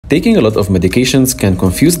Taking a lot of medications can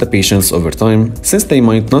confuse the patients over time, since they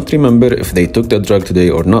might not remember if they took the drug today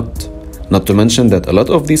or not. Not to mention that a lot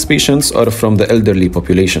of these patients are from the elderly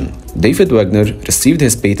population. David Wagner received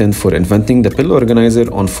his patent for inventing the pill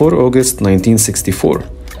organizer on 4 August 1964.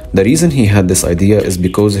 The reason he had this idea is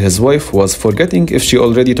because his wife was forgetting if she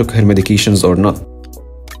already took her medications or not.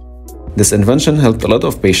 This invention helped a lot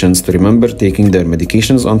of patients to remember taking their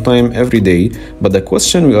medications on time every day, but the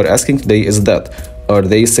question we are asking today is that, are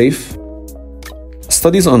they safe?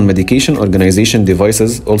 Studies on medication organization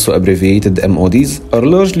devices, also abbreviated MODs, are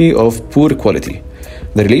largely of poor quality.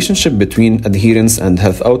 The relationship between adherence and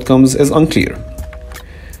health outcomes is unclear.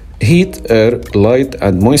 Heat, air, light,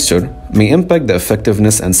 and moisture may impact the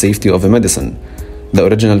effectiveness and safety of a medicine. The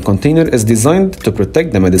original container is designed to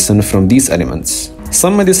protect the medicine from these elements.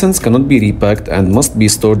 Some medicines cannot be repacked and must be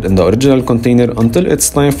stored in the original container until it's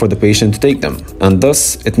time for the patient to take them, and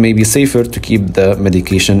thus it may be safer to keep the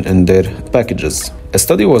medication in their packages. A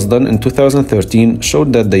study was done in 2013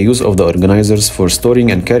 showed that the use of the organizers for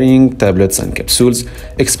storing and carrying tablets and capsules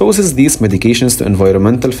exposes these medications to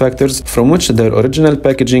environmental factors from which their original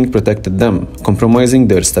packaging protected them, compromising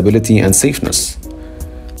their stability and safeness.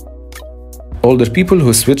 Older people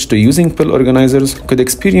who switched to using pill organizers could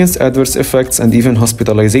experience adverse effects and even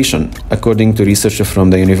hospitalization, according to research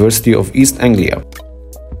from the University of East Anglia.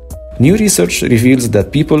 New research reveals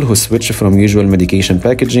that people who switch from usual medication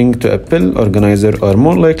packaging to a pill organizer are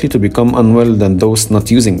more likely to become unwell than those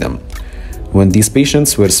not using them. When these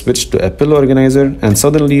patients were switched to a pill organizer and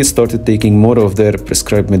suddenly started taking more of their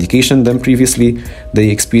prescribed medication than previously, they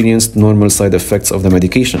experienced normal side effects of the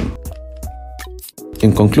medication.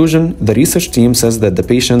 In conclusion, the research team says that the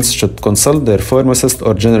patients should consult their pharmacist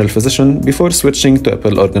or general physician before switching to a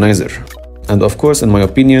pill organizer. And of course, in my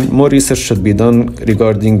opinion, more research should be done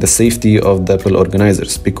regarding the safety of the pill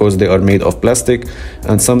organizers, because they are made of plastic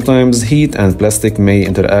and sometimes heat and plastic may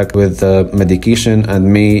interact with the medication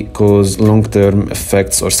and may cause long-term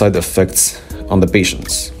effects or side effects on the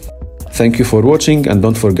patients. Thank you for watching and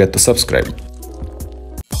don't forget to subscribe.